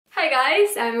Hi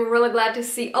guys, I'm really glad to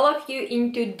see all of you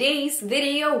in today's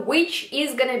video, which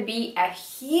is gonna be a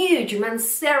huge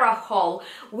MANCERA haul.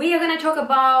 We are gonna talk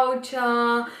about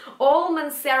all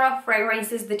MANCERA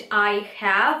fragrances that I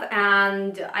have,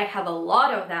 and I have a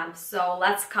lot of them, so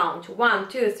let's count. 1,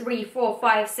 2, 3, 4,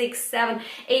 5, 6, 7,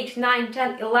 8, 9,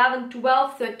 10, 11,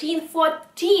 12, 13,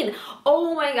 14.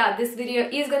 Oh my god, this video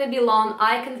is gonna be long.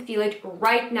 I can feel it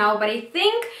right now, but I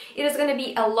think it is gonna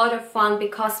be a lot of fun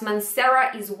because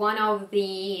MANCERA is one of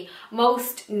the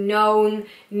most known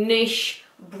niche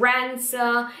brands.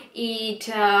 It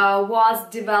was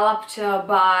developed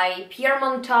by Pierre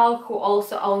Montale, who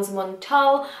also owns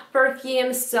Montale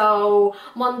Perfumes. So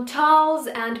Montale's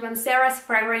and MANCERA's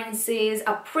fragrances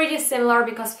are pretty similar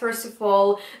because, first of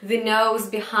all, the nose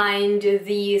behind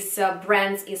these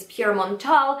brands is Pierre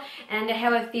Montale, and I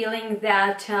have a feeling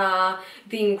that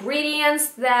the ingredients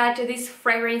that these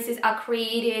fragrances are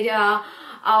created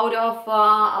out of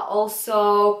are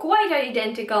also quite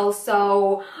identical.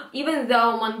 So even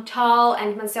though Montale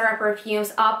and MANCERA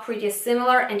Perfumes are pretty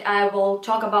similar, and I will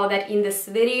talk about that in this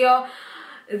video,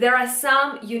 there are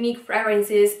some unique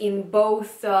fragrances in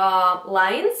both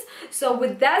lines. So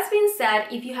with that being said,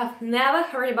 if you have never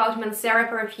heard about MANCERA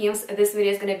Perfumes, this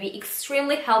video is going to be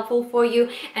extremely helpful for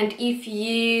you. And if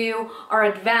you are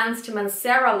advanced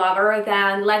MANCERA lover,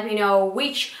 then let me know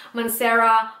which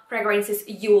MANCERA fragrances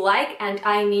you like and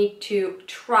I need to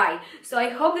try. So I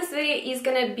hope this video is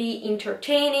gonna be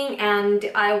entertaining, and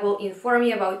I will inform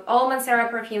you about all MANCERA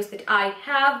perfumes that I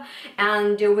have.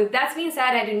 And with that being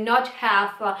said, I do not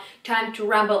have time to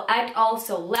ramble at all,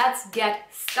 so let's get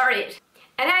started.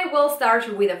 And I will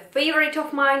start with a favorite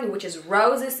of mine, which is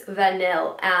Roses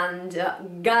Vanille.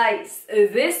 And guys,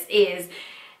 this is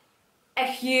a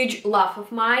huge love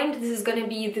of mine. This is gonna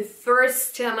be the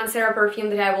first MANCERA perfume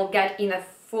that I will get in a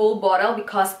full bottle,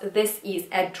 because this is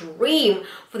a dream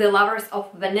for the lovers of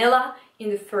vanilla in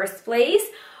the first place.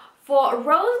 For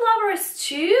rose lovers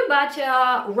too, but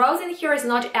rose in here is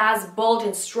not as bold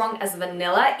and strong as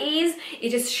vanilla is.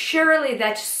 It is surely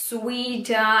that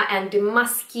sweet and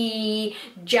musky,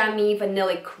 jammy,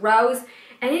 vanillic rose.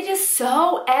 And it is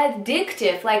so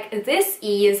addictive. Like, this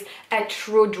is a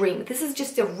true dream. This is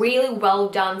just a really well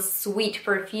done sweet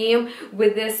perfume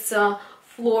with this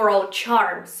floral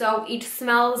charm. So it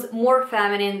smells more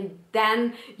feminine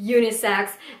than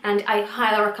unisex, and I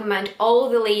highly recommend all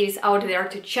the ladies out there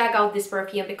to check out this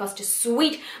perfume because it is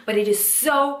sweet, but it is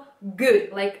so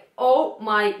good. Like, oh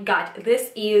my god,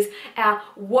 this is a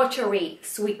watery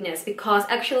sweetness, because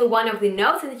actually one of the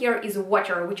notes in here is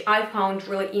water, which I found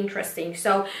really interesting.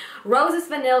 So Roses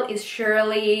Vanille is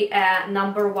surely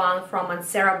 #1 from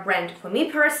MANCERA brand for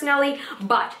me personally,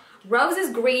 but Roses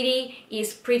Greedy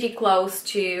is pretty close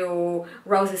to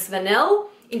Roses Vanille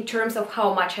in terms of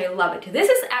how much I love it. This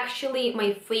is actually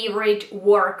my favorite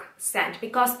work scent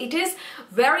because it is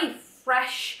very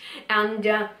fresh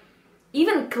and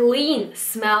even clean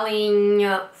smelling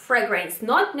fragrance.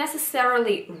 Not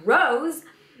necessarily rose,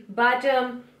 but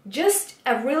just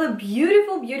a really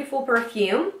beautiful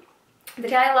perfume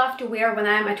that I love to wear when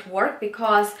I'm at work,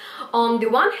 because on the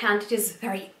one hand it is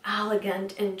very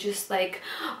elegant and just like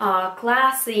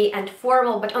classy and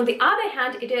formal, but on the other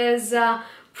hand it is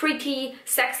pretty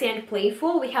sexy and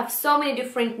playful. We have so many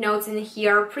different notes in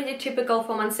here, pretty typical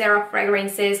for MANCERA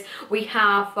fragrances. We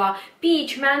have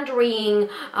peach, mandarin,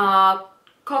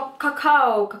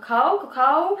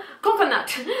 coconut,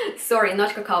 sorry,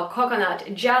 not cacao, coconut,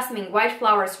 jasmine, white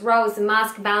flowers, rose,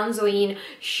 musk, benzoin,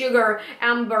 sugar,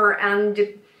 amber,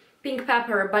 and pink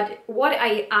pepper. But what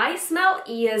I smell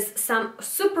is some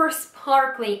super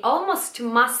sparkling, almost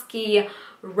musky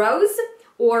rose,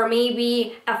 or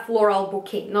maybe a floral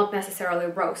bouquet, not necessarily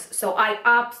rose. So I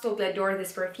absolutely adore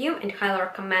this perfume and highly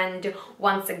recommend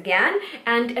once again.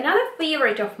 And another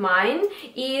favorite of mine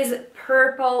is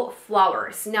Purple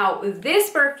Flowers. Now, this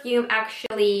perfume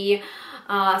actually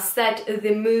set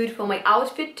the mood for my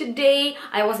outfit today.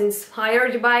 I was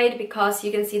inspired by it because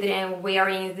you can see that I'm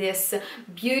wearing this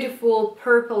beautiful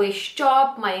purplish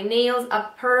top. My nails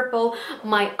are purple,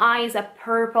 my eyes are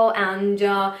purple, and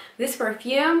this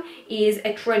perfume is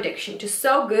a true addiction. It is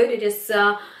so good. It is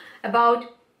about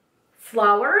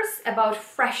flowers, about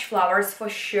fresh flowers for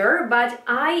sure, but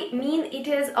I mean it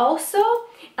is also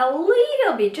a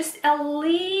little bit, just a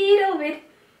little bit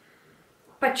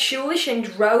patchouli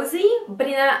and rosy, but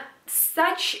in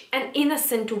such an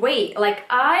innocent way. Like,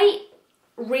 I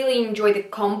really enjoy the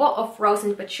combo of rose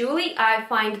and patchouli. I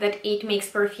find that it makes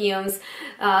perfumes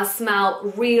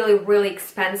smell really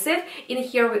expensive. In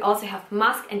here we also have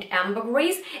musk and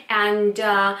ambergris and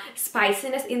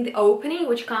spiciness in the opening,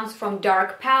 which comes from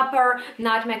dark pepper,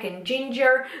 nutmeg and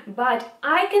ginger. But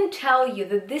I can tell you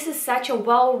that this is such a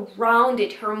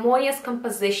well-rounded, harmonious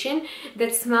composition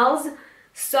that smells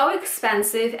so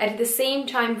expensive, at the same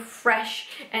time fresh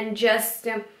and just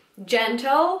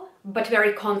gentle but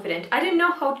very confident. I don't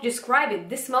know how to describe it.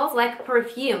 This smells like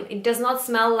perfume. It does not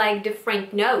smell like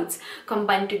different notes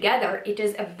combined together. It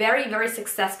is a very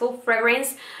successful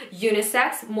fragrance,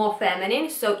 unisex, more feminine.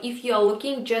 So if you're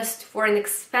looking just for an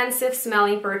expensive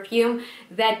smelling perfume,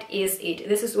 that is it.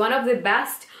 This is one of the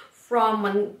best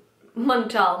from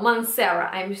MANCERA,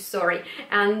 I'm sorry.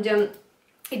 And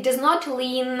it does not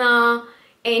lean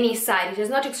any side. It is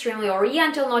not extremely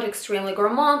oriental, not extremely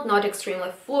gourmand, not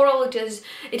extremely floral.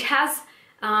 It has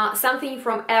something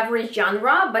from every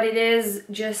genre, but it is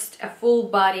just a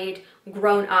full-bodied,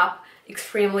 grown-up,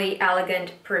 extremely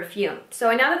elegant perfume.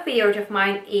 So another favorite of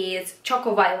mine is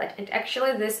Choco Violet, and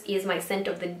actually this is my scent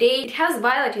of the day. It has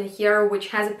violet in here, which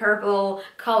has a purple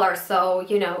color, so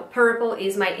you know, purple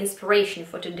is my inspiration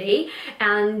for today.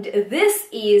 And this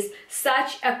is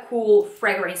such a cool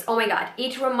fragrance. Oh my god,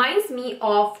 it reminds me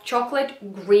of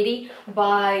Chocolate Greedy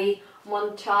by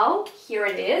Montal. Here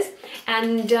it is.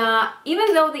 And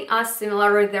even though they are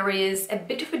similar, there is a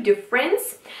bit of a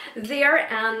difference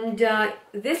there. And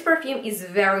this perfume is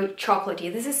very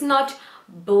chocolatey. This is not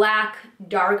black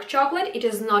dark chocolate, it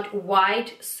is not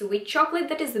white sweet chocolate,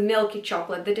 that is milky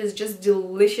chocolate that is just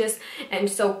delicious and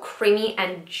so creamy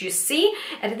and juicy.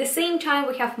 At the same time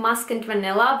we have musk and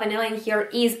vanilla. Vanilla in here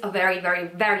is a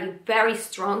very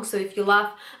strong, so if you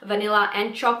love vanilla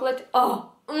and chocolate,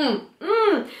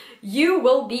 you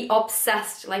will be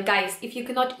obsessed. Like guys, if you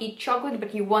cannot eat chocolate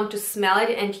but you want to smell it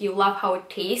and you love how it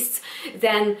tastes,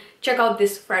 then check out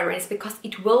this fragrance because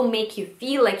it will make you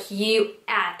feel like you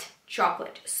ate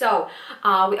chocolate. So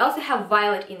we also have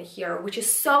violet in here, which is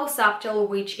so subtle,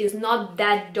 which is not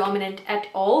that dominant at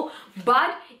all,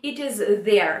 but it is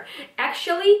there.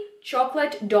 Actually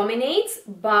chocolate dominates,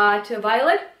 but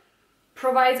violet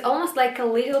provides almost like a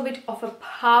little bit of a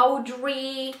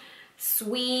powdery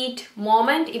sweet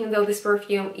moment, even though this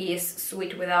perfume is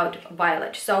sweet without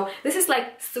violet. So this is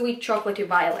like sweet chocolatey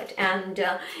violet, and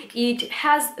it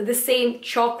has the same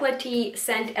chocolatey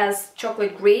scent as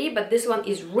Chocolate Greedy, but this one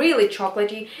is really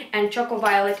chocolatey, and Choco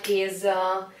Violet is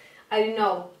I don't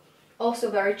know, also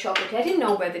very chocolatey. I didn't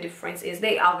know where the difference is.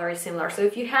 They are very similar, so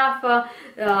if you have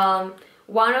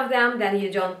one of them, then you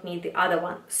don't need the other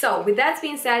one. So with that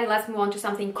being said, let's move on to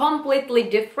something completely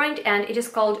different, and it is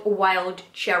called Wild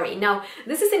Cherry. Now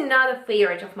this is another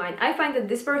favorite of mine. I find that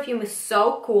this perfume is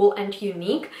so cool and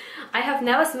unique. I have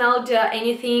never smelled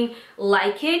anything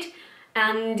like it.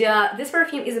 And this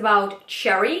perfume is about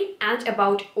cherry and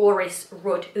about orris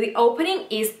root. The opening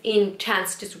is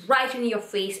intense, just right in your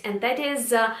face, and that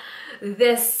is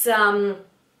this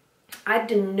I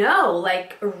don't know,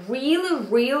 like a really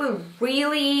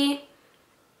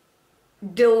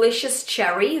delicious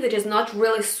cherry that is not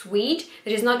really sweet,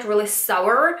 that is not really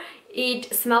sour.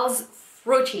 It smells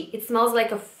fruity. It smells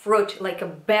like a fruit, like a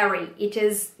berry. It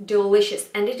is delicious,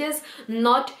 and it is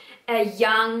not a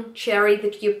young cherry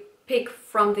that you pick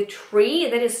from the tree.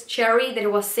 That is cherry that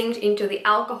was synced into the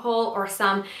alcohol or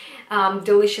some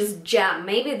delicious jam.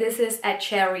 Maybe this is a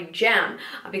cherry jam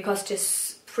because it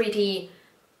is pretty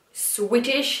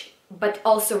sweetish, but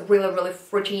also really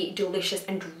fruity, delicious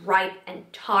and ripe and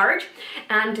tart.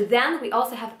 And then we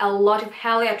also have a lot of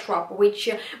heliotrope, which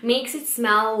makes it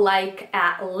smell like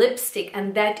a lipstick,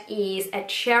 and that is a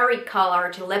cherry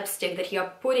colored lipstick that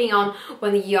you're putting on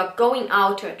when you're going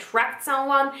out to attract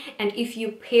someone. And if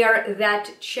you pair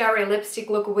that cherry lipstick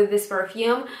look with this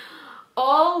perfume,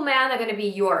 all men are gonna be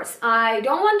yours. I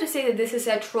don't want to say that this is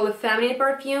a truly feminine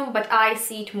perfume, but I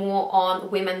see it more on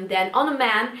women than on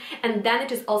men. And then it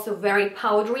is also very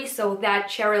powdery, so that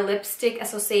cherry lipstick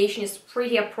association is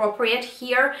pretty appropriate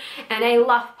here. And I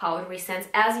love powdery scents,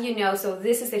 as you know, so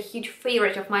this is a huge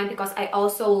favorite of mine because I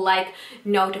also like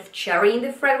note of cherry in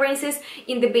the fragrances.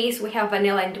 In the base we have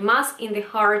vanilla and musk. In the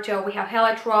heart we have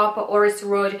heliotrope, orris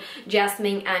root,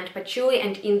 jasmine and patchouli,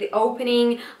 and in the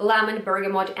opening lemon,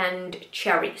 bergamot and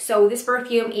cherry. So this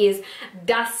perfume is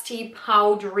dusty,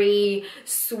 powdery,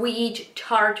 sweet,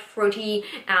 tart, fruity,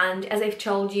 and as I've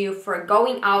told you, for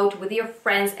going out with your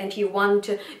friends and you want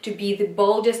to be the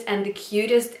boldest and the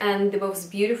cutest and the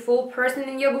most beautiful person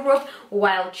in your group,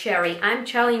 wild cherry. I'm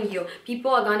telling you,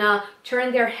 people are gonna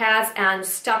turn their heads and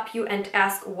stop you and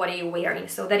ask, what are you wearing?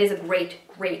 So that is a great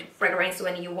fragrance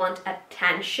when you want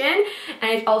attention,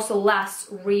 and it also lasts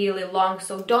really long,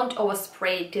 so don't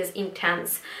overspray, it is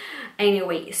intense.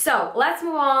 Anyway, so let's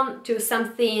move on to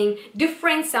something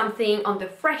different, something on the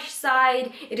fresh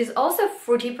side. It is also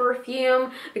fruity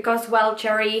perfume because wild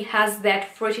cherry has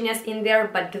that fruitiness in there,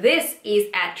 but this is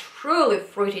a truly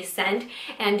fruity scent,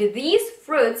 and these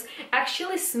fruits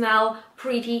actually smell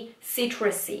pretty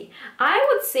citrusy. I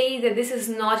would say that this is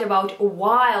not about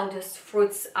wildest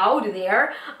fruits out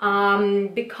there,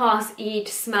 because it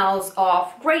smells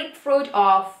of grapefruit,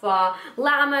 of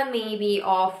lemon, maybe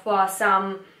of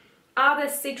some other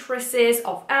citruses,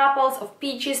 of apples, of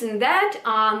peaches, and that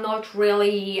are not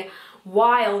really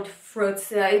wild fruits.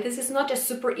 This is not a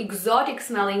super exotic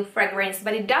smelling fragrance,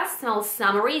 but it does smell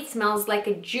summery. It smells like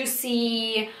a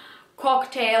juicy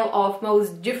cocktail of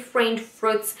most different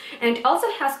fruits, and it also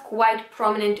has quite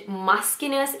prominent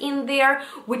muskiness in there,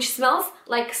 which smells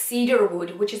like cedar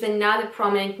wood, which is another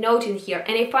prominent note in here.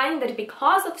 And I find that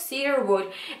because of cedar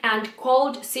wood and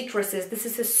cold citruses, this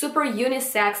is a super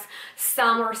unisex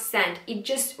summer scent. It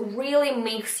just really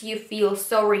makes you feel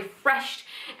so refreshed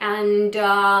and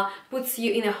puts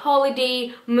you in a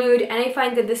holiday mood, and I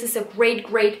find that this is a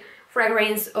great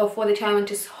fragrance for the time when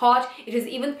it is hot. It is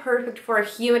even perfect for a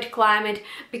humid climate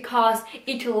because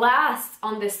it lasts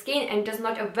on the skin and does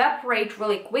not evaporate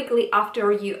really quickly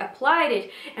after you applied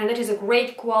it, and that is a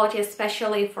great quality,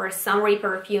 especially for a summery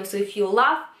perfume. So if you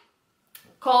love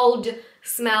cold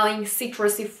smelling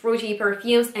citrusy fruity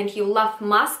perfumes and you love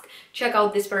musk, check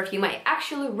out this perfume. I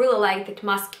actually really like that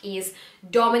musk is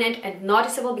dominant and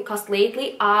noticeable because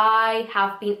lately I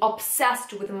have been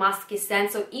obsessed with musky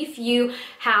scents. So if you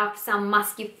have some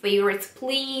musky favorites,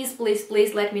 please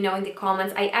let me know in the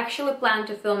comments. I actually plan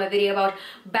to film a video about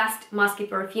best musky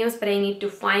perfumes, but I need to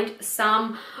find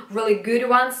some really good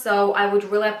ones, so I would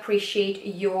really appreciate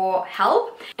your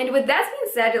help. And with that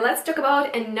being said, let's talk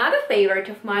about another favorite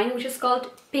of mine, which is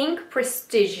called Pink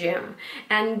Prestigium,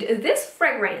 and this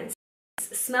fragrance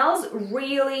smells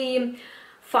really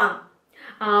fun.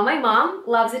 My mom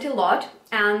loves it a lot,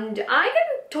 and I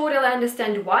can totally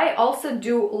understand why. I also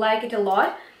do like it a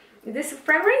lot. This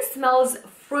fragrance smells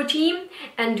fruity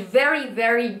and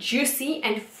very juicy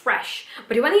and fresh,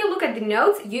 but when you look at the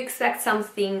notes, you expect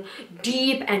something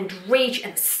deep and rich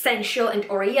and sensual and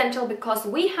oriental, because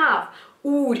we have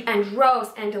oud and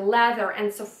rose and leather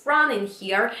and saffron in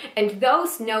here, and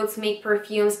those notes make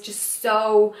perfumes just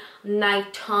so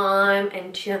nighttime,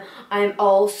 and I'm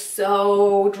all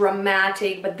so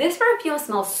dramatic. But this perfume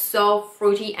smells so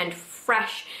fruity and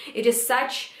fresh. It is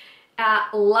such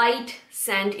a light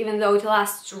scent, even though it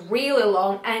lasts really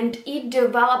long, and it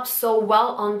develops so well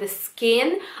on the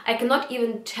skin. I cannot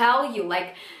even tell you,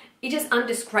 like, it is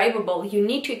undescribable. You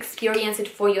need to experience it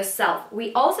for yourself.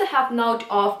 We also have note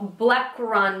of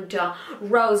blackcurrant,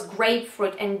 rose,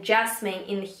 grapefruit, and jasmine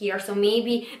in here, so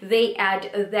maybe they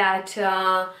add that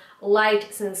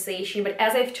light sensation. But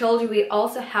as I've told you, we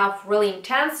also have really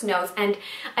intense notes, and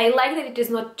I like that it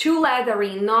is not too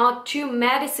leathery, not too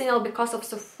medicinal, because of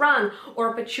saffron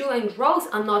or patchouli and rose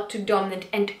are not too dominant,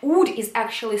 and oud is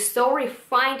actually so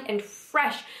refined and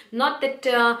fresh, not that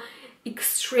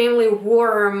extremely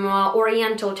warm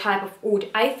oriental type of oud.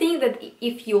 I think that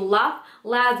if you love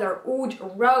leather, oud,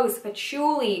 rose,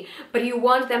 patchouli, but you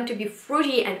want them to be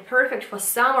fruity and perfect for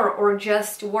summer or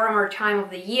just warmer time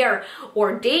of the year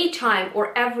or daytime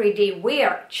or everyday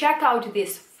wear, check out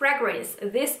this fragrance.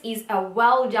 This is a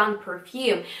well done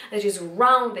perfume that is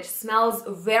round, that smells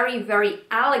very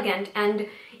elegant, and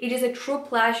it is a true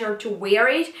pleasure to wear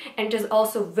it, and it is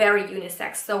also very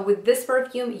unisex. So with this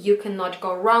perfume you cannot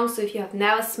go wrong. So if you have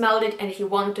never smelled it and if you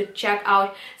want to check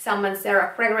out some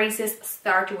MANCERA fragrances,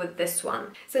 start with this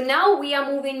one. So now we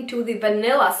are moving to the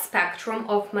vanilla spectrum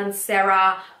of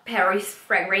MANCERA Paris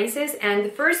fragrances, and the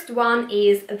first one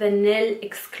is Vanille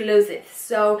Exclusive.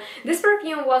 So this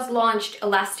perfume was launched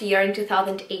last year in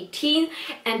 2018,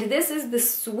 and this is the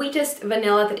sweetest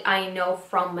vanilla that I know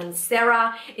from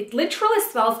MANCERA. It literally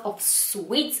smells of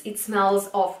sweets. It smells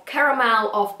of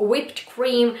caramel, of whipped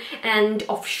cream, and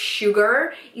of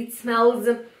sugar. It smells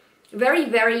very,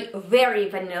 very, very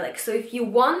vanillic. So if you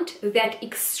want that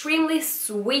extremely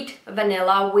sweet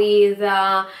vanilla with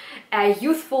a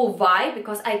youthful vibe,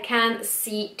 because I can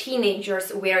see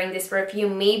teenagers wearing this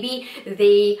perfume, maybe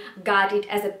they got it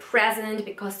as a present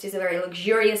because it is a very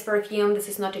luxurious perfume. This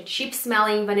is not a cheap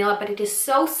smelling vanilla, but it is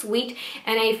so sweet,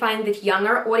 and I find that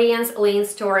younger audience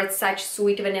leans towards such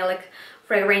sweet vanillic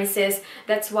fragrances.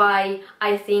 That's why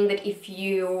I think that if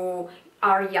you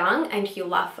are young and you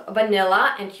love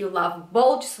vanilla and you love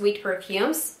bold sweet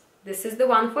perfumes, this is the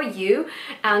one for you.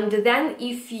 And then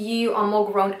if you are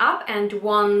more grown up and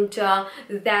want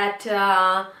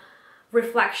that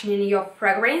reflection in your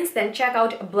fragrance, then check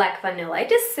out black vanilla.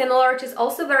 It is similar, it is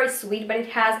also very sweet, but it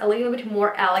has a little bit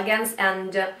more elegance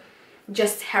and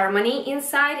just harmony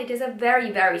inside. It is a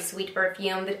very, very sweet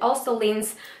perfume that also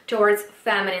leans towards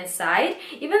feminine side.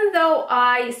 Even though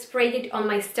I sprayed it on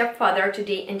my stepfather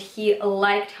today and he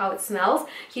liked how it smells,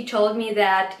 he told me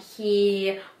that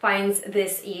he finds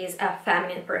this is a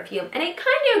feminine perfume, and I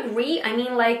kind of agree. I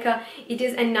mean, like, it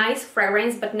is a nice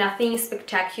fragrance, but nothing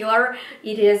spectacular.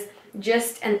 It is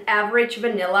just an average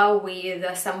vanilla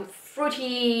with some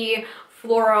fruity,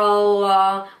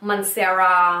 floral,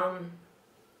 MANCERA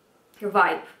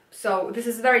vibe. So this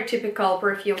is very typical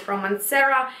perfume from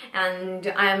MANCERA,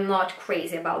 and I'm not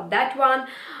crazy about that one.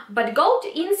 But gold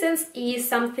incense is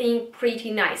something pretty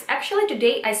nice. Actually,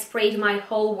 today I sprayed my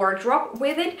whole wardrobe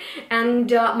with it, and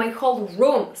my whole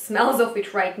room smells of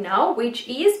it right now, which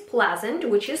is pleasant,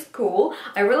 which is cool.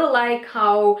 I really like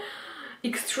how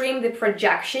extreme the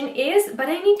projection is, but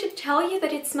I need to tell you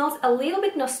that it smells a little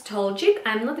bit nostalgic.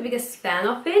 I'm not the biggest fan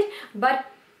of it, but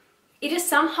it is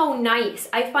somehow nice.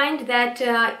 I find that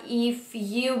if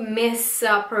you miss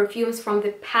perfumes from the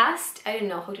past, I don't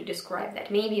know how to describe that,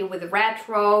 maybe with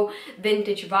retro,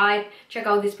 vintage vibe, check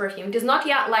out this perfume. It is not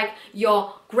yet like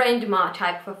your grandma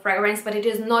type of fragrance, but it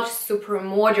is not super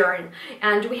modern.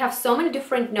 And we have so many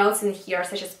different notes in here,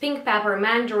 such as pink pepper,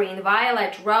 mandarin,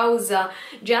 violet, rose,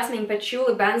 jasmine,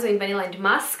 patchouli, benzoin, vanilla, and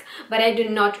musk, but I do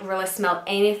not really smell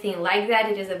anything like that.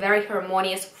 It is a very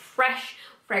harmonious, fresh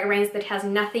fragrance that has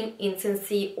nothing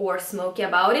incensey or smoky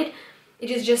about it. It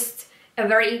is just a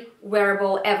very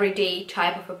wearable, everyday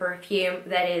type of a perfume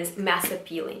that is mass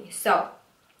appealing. So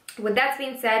with that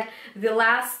being said, the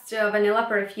last vanilla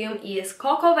perfume is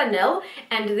Coco Vanille,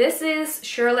 and this is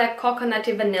surely a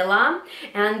coconutty vanilla,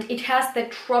 and it has the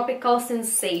tropical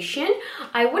sensation.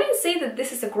 I wouldn't say that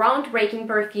this is a groundbreaking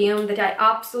perfume that I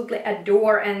absolutely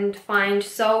adore and find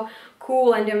so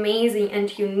cool and amazing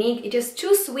and unique. It is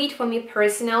too sweet for me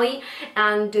personally,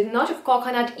 and the note of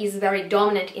coconut is very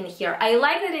dominant in here. I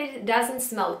like that it doesn't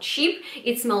smell cheap,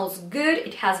 it smells good.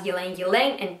 It has ylang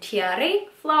ylang and tiare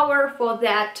flower for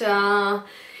that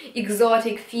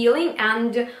exotic feeling,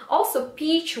 and also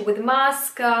peach with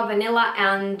musk, vanilla,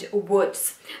 and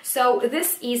woods. So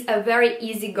this is a very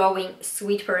easygoing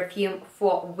sweet perfume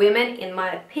for women, in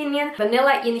my opinion.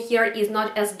 Vanilla in here is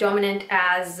not as dominant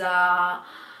as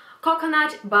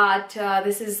coconut, but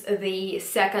this is the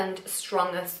second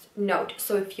strongest note.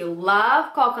 So if you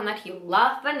love coconut, you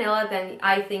love vanilla, then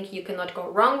I think you cannot go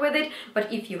wrong with it.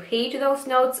 But if you hate those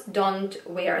notes, don't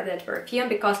wear that perfume,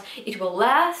 because it will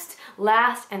last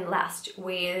and last,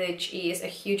 which is a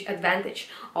huge advantage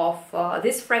of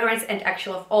this fragrance and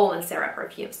actually of all MANCERA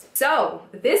perfumes. So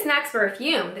this next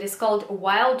perfume, that is called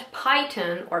Wild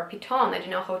Python or Python, I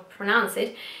don't know how to pronounce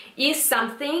it, is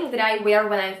something that I wear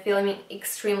when I'm feeling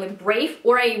extremely brave,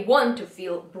 or I want to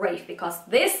feel brave, because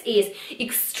this is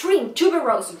extreme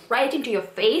tuberose right into your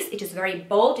face. It is very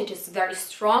bold, it is very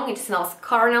strong, it smells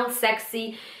carnal,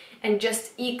 sexy, and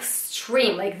just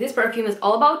extreme. Like, this perfume is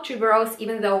all about tuberose,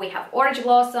 even though we have orange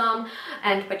blossom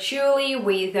and patchouli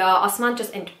with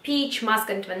osmanthus and peach, musk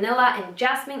and vanilla and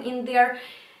jasmine in there.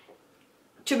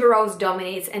 Tuberose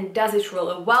dominates and does it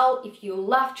really well. If you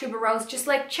love tuberose, just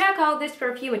like check out this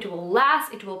perfume. It will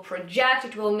last, it will project,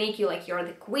 it will make you like you're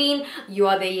the queen, you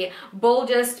are the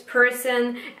boldest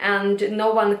person, and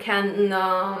no one can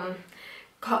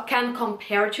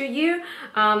compare to you.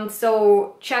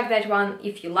 So check that one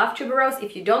if you love tuberose.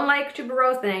 If you don't like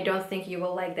tuberose, then I don't think you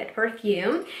will like that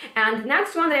perfume. And the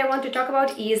next one that I want to talk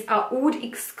about is a oud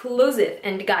exclusive.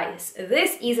 And guys,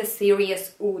 this is a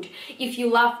serious oud. If you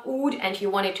love oud and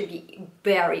you want it to be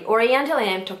very oriental, and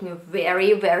I'm talking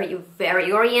very, very,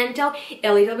 very oriental,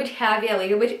 a little bit heavy, a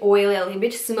little bit oily, a little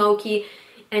bit smoky,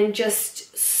 and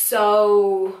just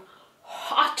so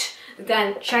hot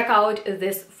then check out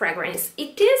this fragrance.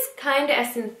 It is kind of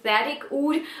a synthetic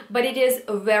oud, but it is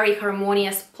very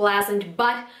harmonious, pleasant,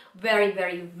 but very,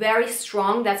 very, very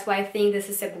strong. That's why I think this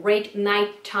is a great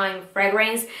nighttime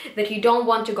fragrance that you don't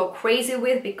want to go crazy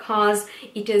with, because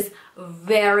it is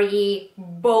very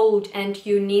bold and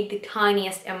you need the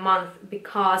tiniest amount,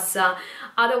 because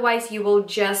otherwise you will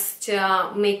just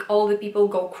make all the people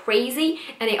go crazy.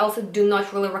 And I also do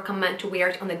not really recommend to wear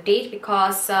it on a date,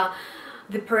 because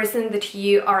the person that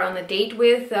you are on a date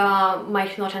with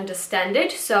might not understand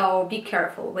it, so be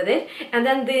careful with it. And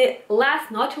then the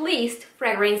last not least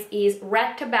fragrance is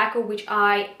red tobacco, which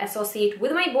I associate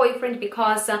with my boyfriend,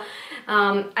 because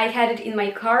I had it in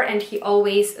my car and he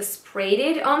always sprayed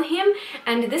it on him.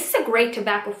 And this is a great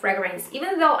tobacco fragrance.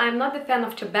 Even though I'm not a fan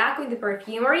of tobacco in the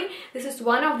perfumery, this is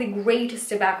one of the greatest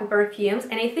tobacco perfumes,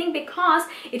 and I think because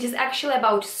it is actually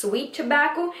about sweet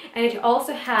tobacco, and it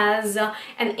also has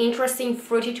an interesting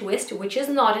fruity twist, which is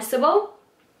noticeable.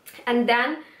 And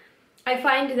then I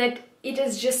find that it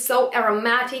is just so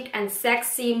aromatic and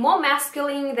sexy, more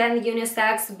masculine than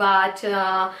unisex, but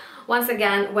once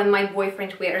again, when my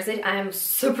boyfriend wears it, I am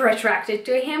super attracted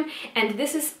to him. And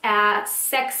this is a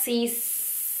sexy,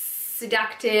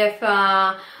 seductive,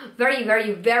 very,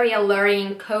 very, very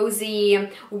alluring, cozy,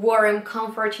 warm,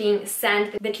 comforting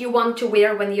scent that you want to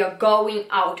wear when you're going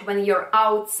out, when you're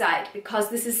outside,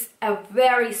 because this is a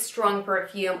very strong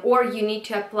perfume. Or you need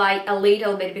to apply a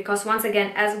little bit, because once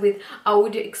again, as with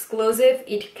oud exclusive,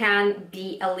 it can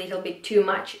be a little bit too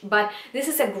much. But this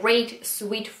is a great,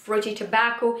 sweet, fruity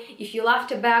tobacco. If you love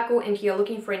tobacco and you're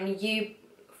looking for a new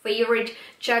favorite,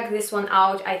 check this one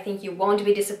out. I think you won't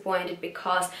be disappointed,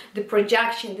 because the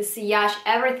projection, the sillage,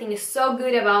 everything is so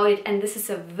good about it. And this is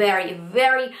a very,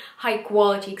 very high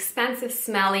quality, expensive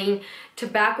smelling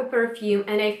tobacco perfume.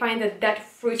 And I find that that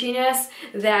fruitiness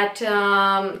that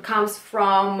comes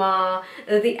from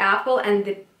the apple and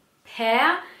the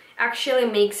pear actually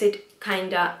makes it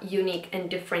kinda unique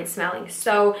and different smelling.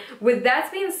 So with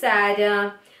that being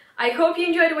said, I hope you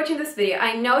enjoyed watching this video.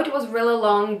 I know it was really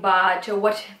long, but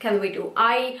what can we do?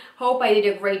 I hope I did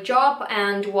a great job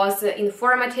and was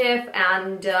informative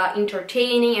and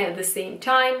entertaining at the same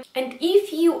time. And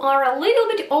if you are a little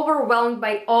bit overwhelmed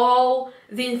by all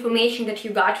the information that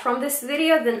you got from this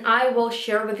video, then I will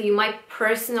share with you my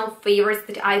personal favorites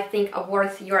that I think are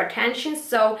worth your attention.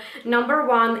 So number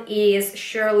one is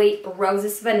surely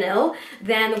Roses Vanille.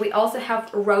 Then we also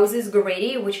have Roses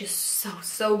Gritty, which is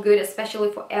so good,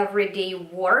 especially for everyday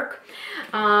work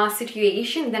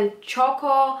situation. Then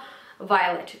Choco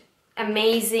Violet,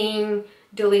 amazing,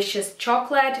 delicious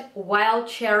chocolate. Wild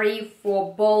Cherry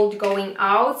for bold going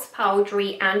outs,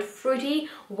 powdery and fruity.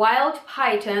 Wild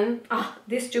Python,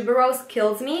 this tuberose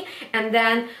kills me. And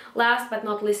then last but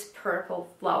not least, Purple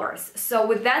Flowers. So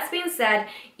with that being said,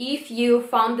 if you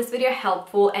found this video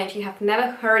helpful and you have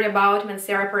never heard about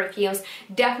MANCERA perfumes,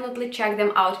 definitely check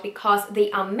them out, because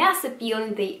they are mass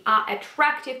appealing, they are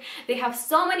attractive, they have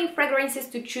so many fragrances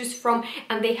to choose from,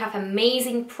 and they have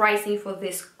amazing pricing for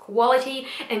this quality.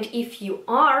 And if you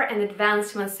are an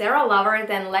advanced MANCERA lover,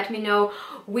 then let me know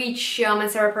which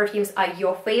MANCERA perfumes are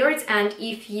your favorites. And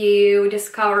if you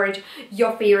discovered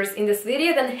your favorites in this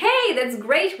video, then hey, that's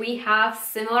great, we have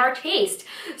similar taste.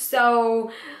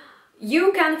 So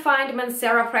you can find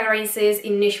MANCERA fragrances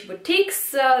in niche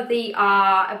boutiques. They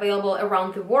are available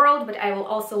around the world, but I will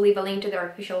also leave a link to their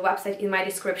official website in my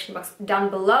description box down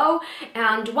below.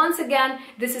 And once again,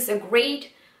 this is a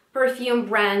great perfume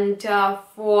brand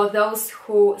for those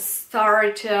who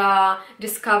start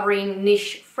discovering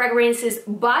niche fragrances,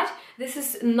 but this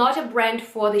is not a brand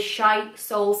for the shy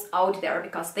souls out there,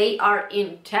 because they are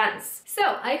intense.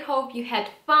 So I hope you had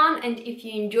fun, and if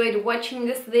you enjoyed watching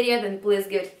this video, then please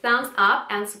give it a thumbs up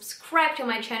and subscribe to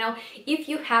my channel if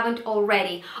you haven't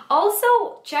already.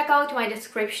 Also check out my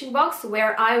description box,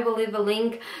 where I will leave a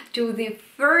link to the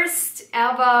first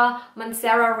ever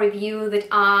MANCERA review that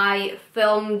I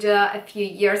filmed a few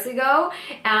years ago.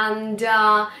 And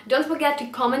don't forget to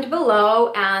comment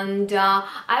below, and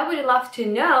I would love to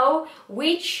know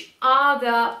which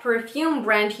other perfume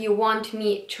brand you want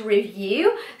me to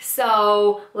review,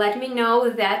 so let me know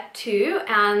that too.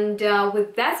 And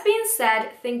with that being said,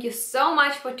 thank you so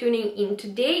much for tuning in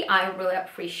today. I really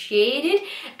appreciate it,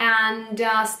 and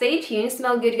stay tuned,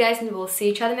 smell good guys, and we'll see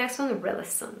each other next one really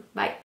soon. Bye.